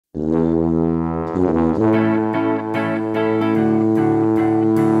Thank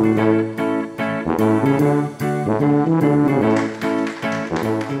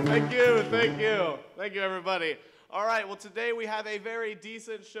you, everybody. All right, well, today we have a very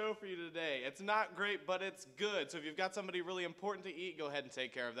decent show for you today. It's not great, but it's good. So if you've got somebody really important to eat, go ahead and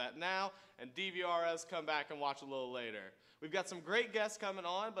take care of that now. And DVRs, come back and watch a little later. We've got some great guests coming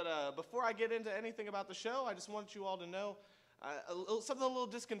on, but before I get into anything about the show, I just want you all to know something a little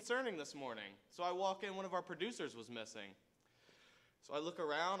disconcerting this morning. So I walk in, one of our producers was missing. So I look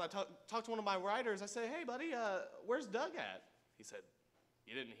around, I talk to one of my writers. I say, hey, buddy, where's Doug at? He said,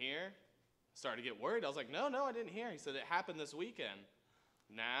 you didn't hear? Started to get worried. I was like, no, I didn't hear. He said, it happened this weekend.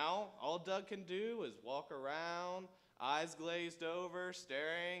 Now, all Doug can do is walk around, eyes glazed over,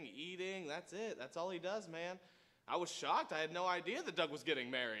 staring, eating. That's it. That's all he does, man. I was shocked. I had no idea that Doug was getting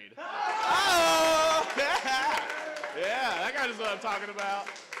married. Oh, yeah. Yeah, that guy is what I'm talking about.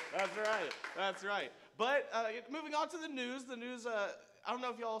 That's right. That's right. But moving on to the news, I don't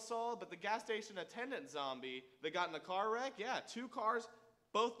know if y'all saw, but the gas station attendant zombie that got in a car wreck, yeah, 2 cars,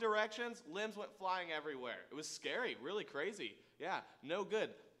 both directions, limbs went flying everywhere. It was scary, really crazy. Yeah, no good.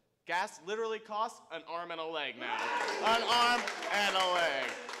 Gas literally costs an arm and a leg now. An arm and a leg.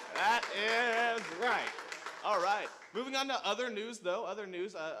 That is right. All right. Moving on to other news, though. Other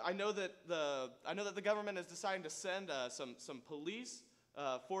news. I know that the government is deciding to send some police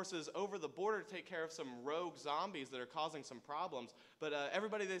forces over the border to take care of some rogue zombies that are causing some problems. But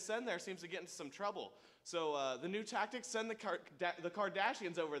everybody they send there seems to get into some trouble. So the new tactics, send the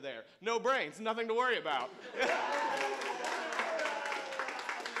Kardashians over there. No brains, nothing to worry about.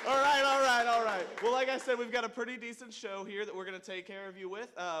 All right. Well, like I said, we've got a pretty decent show here that we're going to take care of you with.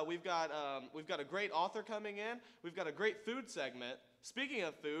 We've got a great author coming in. We've got a great food segment. Speaking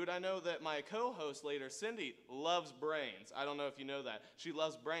of food, I know that my co-host later, Cindy, loves brains. I don't know if you know that. She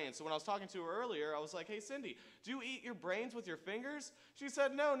loves brains. So when I was talking to her earlier, I was like, hey, Cindy, do you eat your brains with your fingers? She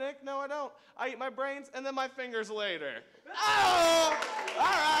said, no, Nick, no, I don't. I eat my brains and then my fingers later. Oh! All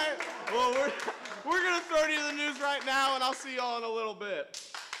right. Well, we're going to throw to you the news right now, and I'll see y'all in a little bit.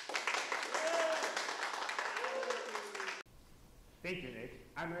 Thank you, Nick.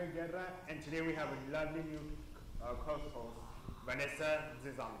 I'm Ray Guerra, and today we have a lovely new co-host, Vanessa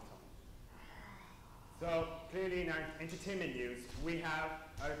Zizongton. So, clearly in our entertainment news, we have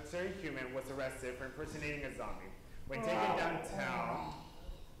a certain human was arrested for impersonating a zombie. When taken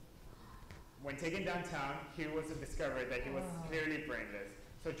downtown, he was discovered that he was clearly brainless,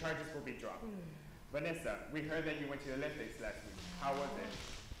 so charges will be dropped. Vanessa, we heard that you went to the Olympics last week. How was it?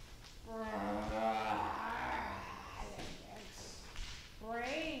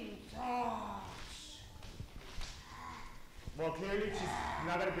 Brain. Well, clearly she's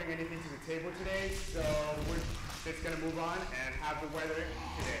not going to bring anything to the table today, so we're just going to move on and have the weather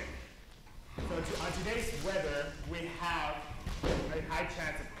today. So on today's weather, we have a high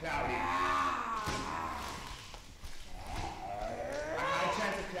chance of cloudy. A high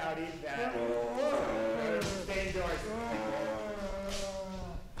chance of cloudy that stay indoors.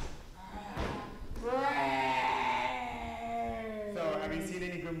 So have you seen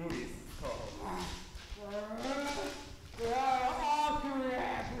any good movies, co-host?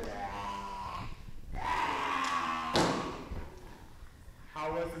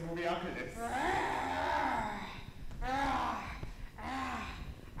 How was the movie Oculus?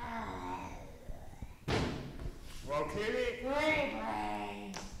 Well, clearly,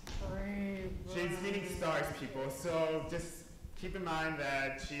 she's meeting stars, people, so just keep in mind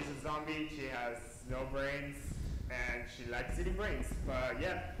that she's a zombie, she has no brains, and she likes eating brains. But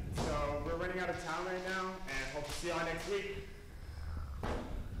yeah, so we're running out of time right now, and hope to see y'all next week.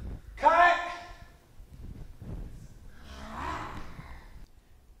 Cut!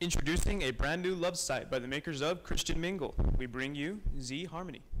 Introducing a brand new love site by the makers of Christian Mingle. We bring you Z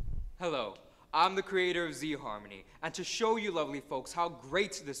Harmony. Hello, I'm the creator of Z Harmony, and to show you lovely folks how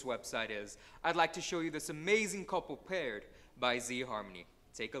great this website is, I'd like to show you this amazing couple paired by Z Harmony.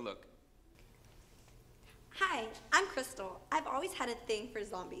 Take a look. Hi, I'm Crystal. I've always had a thing for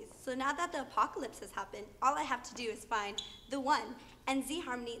zombies, so now that the apocalypse has happened, all I have to do is find the one, and Z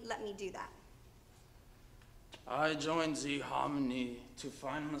Harmony let me do that. I joined Z Harmony to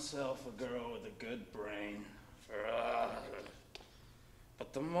find myself a girl with a good brain.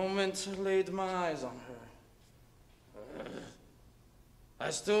 But the moment I laid my eyes on her, I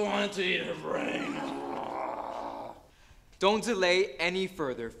still wanted to eat her brain. Don't delay any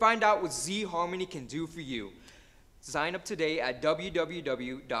further. Find out what Z Harmony can do for you. Sign up today at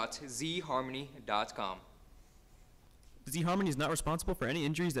www.zharmony.com. Z Harmony is not responsible for any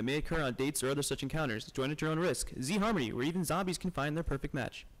injuries that may occur on dates or other such encounters. Join at your own risk. Z Harmony, where even zombies can find their perfect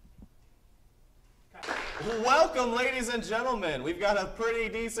match. Welcome, ladies and gentlemen. We've got a pretty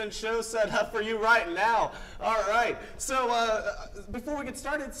decent show set up for you right now. All right. So, before we get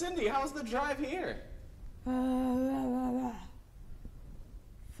started, Cindy, how's the drive here? Thunder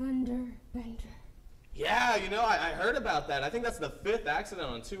bender. Yeah, you know, I heard about that. I think that's the 5th accident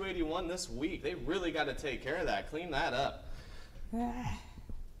on 281 this week. They really got to take care of that, clean that up.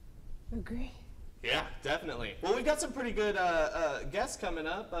 Agree. Yeah, definitely. Well, we've got some pretty good guests coming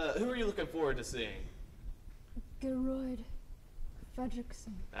up. Who are you looking forward to seeing? Gilroy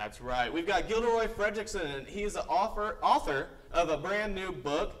Fredrickson. That's right. We've got Gilderoy Fredrickson, and he's the author of a brand new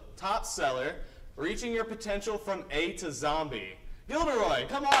book, top seller, Reaching Your Potential from A to Zombie. Gilderoy,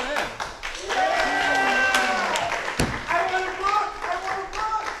 come on in. I want a book! I want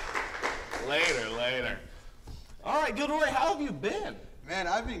a book! Later. All right, Gilderoy, how have you been? Man,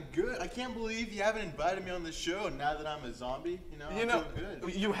 I've been good. I can't believe you haven't invited me on the show now that I'm a zombie. I feel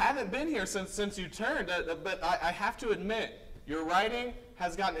good. You haven't been here since you turned, but I have to admit, your writing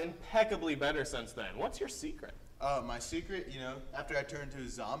has gotten impeccably better since then. What's your secret? My secret, after I turned to a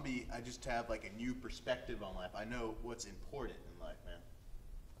zombie, I just have like a new perspective on life. I know what's important in life, man.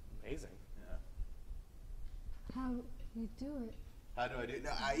 Amazing. Yeah. How do you do it? How do I do it?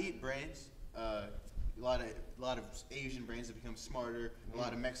 No, I eat brains. A lot of Asian brains to become smarter, a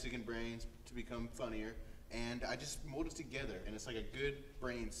lot of Mexican brains to become funnier, and I just mold it together, and it's like a good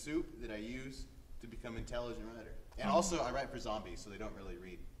brain soup that I use to become an intelligent writer. And also, I write for zombies, so they don't really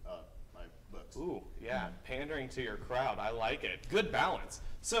read my books. Ooh, yeah, pandering to your crowd. I like it. Good balance.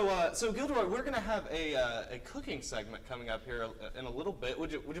 So Gilderoy, we're gonna have a cooking segment coming up here in a little bit.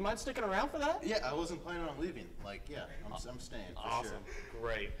 Would you mind sticking around for that? Yeah, I wasn't planning on leaving. I'm staying for Awesome, sure.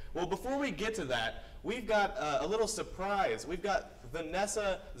 great. Well, before we get to that, we've got a little surprise. We've got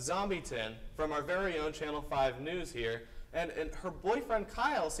Vanessa Zombieton from our very own Channel 5 News here, and her boyfriend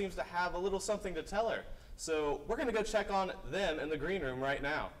Kyle seems to have a little something to tell her. So we're gonna go check on them in the green room right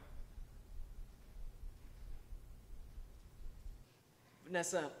now.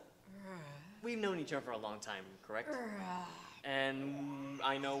 Vanessa, we've known each other for a long time, correct? And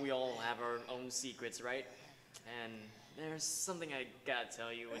I know we all have our own secrets, right? And there's something I gotta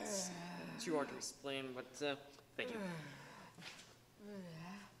tell you. It's too hard to explain, but thank you.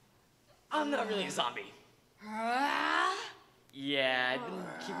 I'm not really a zombie. Yeah, I've been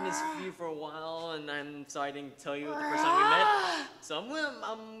keeping this for you for a while, and I'm sorry I didn't tell you the first time we met. So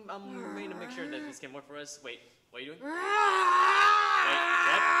I'm ready to make sure that this can work for us. Wait, what are you doing? Wait,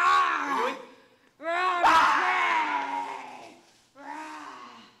 what? What are you doing?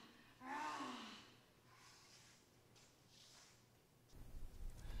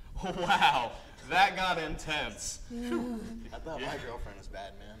 Wow, that got intense. I thought my girlfriend was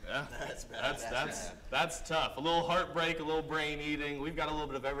bad, man. Yeah, That's bad. that's tough. A little heartbreak, a little brain eating. We've got a little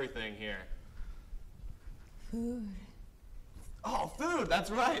bit of everything here. Food. Oh, food.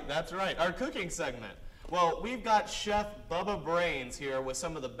 That's right. Our cooking segment. Well, we've got Chef Bubba Brains here with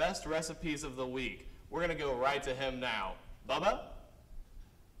some of the best recipes of the week. We're gonna go right to him now. Bubba?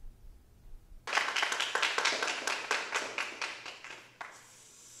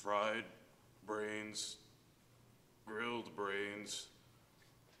 Fried brains, grilled brains,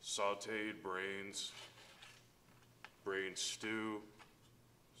 sauteed brains, brain stew,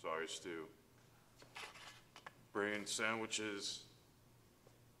 brain sandwiches,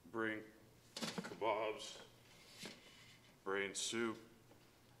 brain kebabs, brain soup,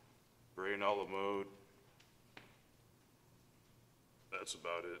 brain a la mode. That's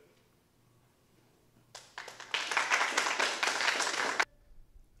about it.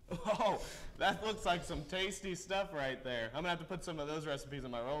 Oh, that looks like some tasty stuff right there. I'm gonna have to put some of those recipes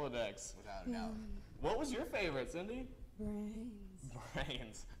in my Rolodex. Without a doubt. What was your favorite, Cindy?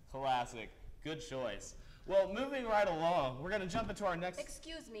 Brains. Classic. Good choice. Well, moving right along, we're gonna jump into our next...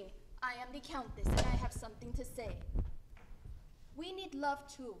 Excuse me, I am the Countess and I have something to say. We need love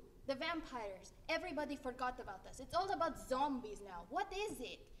too. The vampires, everybody forgot about us. It's all about zombies now. What is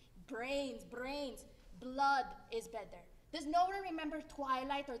it? Brains. Blood is better. Does no one remember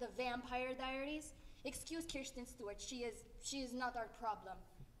Twilight or the Vampire Diaries? Excuse Kirsten Stewart, she is not our problem.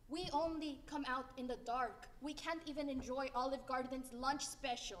 We only come out in the dark. We can't even enjoy Olive Garden's lunch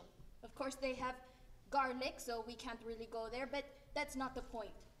special. Of course, they have garlic, so we can't really go there, but that's not the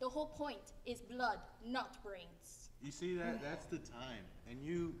point. The whole point is blood, not brains. You see that's the time. And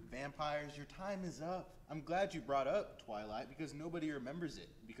you vampires, your time is up. I'm glad you brought up Twilight because nobody remembers it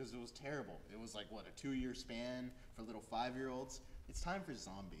because it was terrible. It was like, what, a 2-year span for little 5-year-olds? It's time for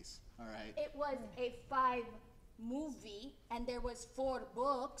zombies, all right? It was a 5 movie and there was 4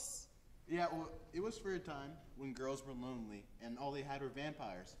 books. Yeah, well, it was for a time when girls were lonely and all they had were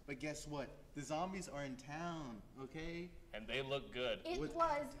vampires. But guess what? The zombies are in town, okay? And they look good. It was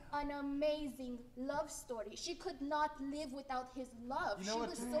an amazing love story. She could not live without his love. You know she what?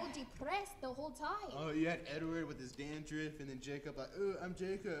 was so depressed the whole time. Oh, you had Edward with his dandruff, and then Jacob like, oh, I'm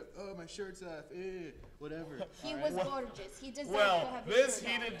Jacob. Oh, my shirt's off. Whatever. He was gorgeous. He deserved to Well, have his this shirt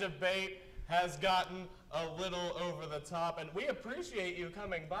heated off. debate has gotten a little over the top, and we appreciate you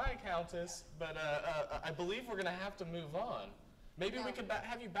coming by, Countess, but I believe we're going to have to move on. Maybe we could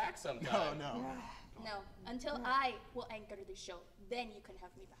have you back sometime. No. No, until I will anchor the show, then you can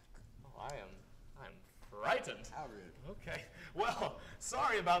have me back. Oh, I'm frightened. How rude. Okay, well,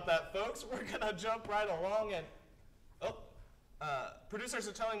 sorry about that, folks. We're gonna jump right along, and producers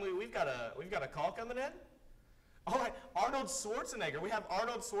are telling me we've got a call coming in. All right, Arnold Schwarzenegger. We have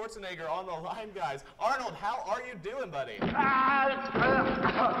Arnold Schwarzenegger on the line, guys. Arnold, how are you doing, buddy?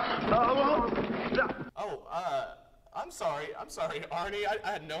 I'm sorry, Arnie. I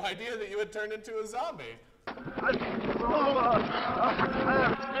had no idea that you had turned into a zombie.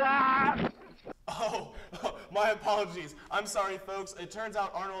 Oh, my apologies. I'm sorry, folks. It turns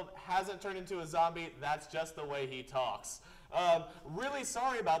out Arnold hasn't turned into a zombie. That's just the way he talks. Really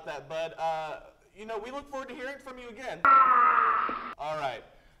sorry about that, but, we look forward to hearing from you again. All right.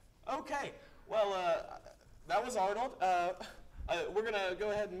 Okay. Well, that was Arnold. We're going to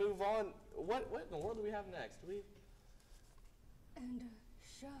go ahead and move on. What in the world do we have next? And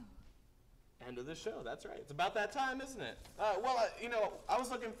show. End of the show, that's right. It's about that time, isn't it? I was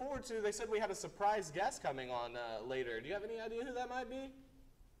looking forward to, they said we had a surprise guest coming on later. Do you have any idea who that might be?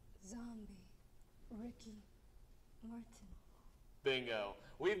 Zombie. Ricky. Martin. Bingo.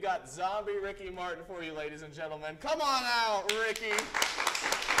 We've got zombie Ricky Martin for you, ladies and gentlemen. Come on out, Ricky.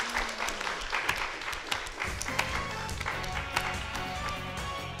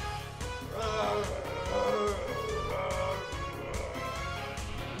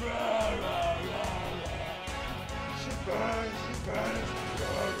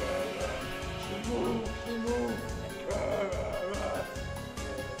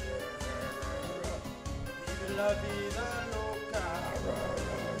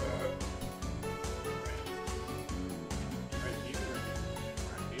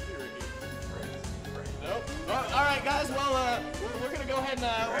 All right, guys. Well, we're gonna go ahead and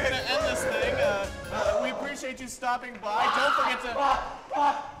we're gonna end this thing. We appreciate you stopping by. Don't forget to.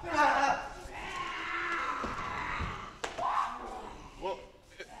 Well,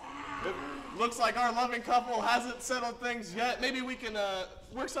 it looks like our loving couple hasn't settled things yet. Maybe we can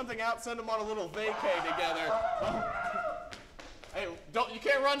work something out. Send them on a little vacay together. Hey, you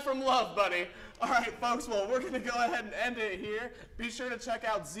can't run from love, buddy. All right, folks, well, we're going to go ahead and end it here. Be sure to check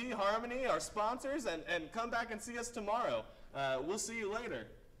out Z Harmony, our sponsors, and come back and see us tomorrow. We'll see you later.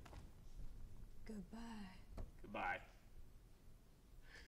 Goodbye. Goodbye.